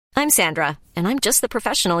I'm Sandra, and I'm just the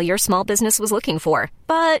professional your small business was looking for.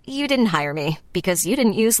 But you didn't hire me because you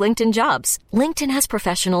didn't use LinkedIn Jobs. LinkedIn has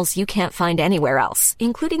professionals you can't find anywhere else,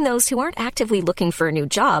 including those who aren't actively looking for a new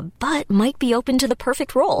job, but might be open to the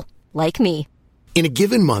perfect role, like me. In a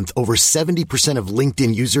given month, over 70% of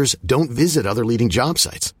LinkedIn users don't visit other leading job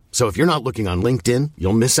sites. So if you're not looking on LinkedIn,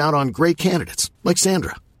 you'll miss out on great candidates like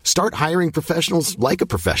Sandra. Start hiring professionals like a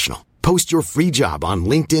professional. Post your free job on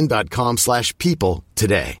linkedin.com/people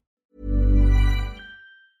today.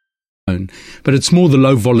 But it's more the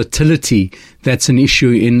low volatility that's an issue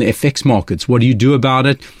in the FX markets. What do you do about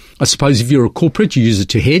it? I suppose if you're a corporate, you use it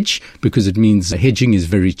to hedge because it means hedging is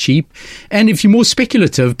very cheap. And if you're more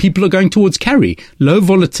speculative, people are going towards carry. Low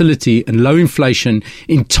volatility and low inflation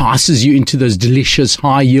entices you into those delicious,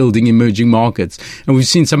 high-yielding emerging markets. And we've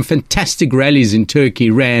seen some fantastic rallies in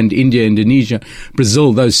Turkey, Rand, India, Indonesia,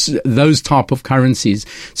 Brazil, those type of currencies.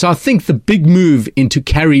 So I think the big move into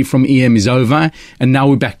carry from EM is over, and now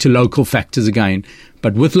we're back to local factors again.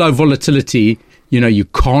 But with low volatility, you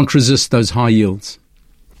can't resist those high yields.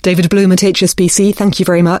 David Bloom at HSBC, thank you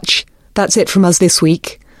very much. That's it from us this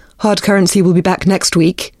week. Hard Currency will be back next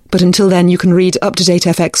week, but until then you can read up-to-date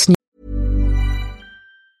FX news.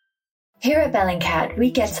 Here at Bellingcat, we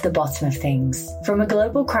get to the bottom of things. From a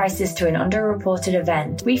global crisis to an underreported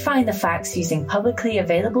event, we find the facts using publicly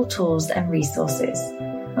available tools and resources,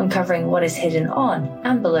 uncovering what is hidden on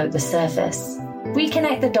and below the surface. We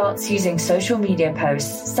connect the dots using social media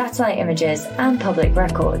posts, satellite images, and public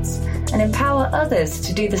records, and empower others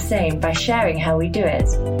to do the same by sharing how we do it.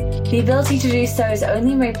 The ability to do so is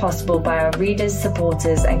only made possible by our readers,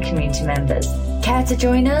 supporters, and community members. Care to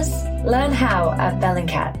join us? Learn how at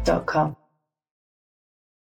bellingcat.com.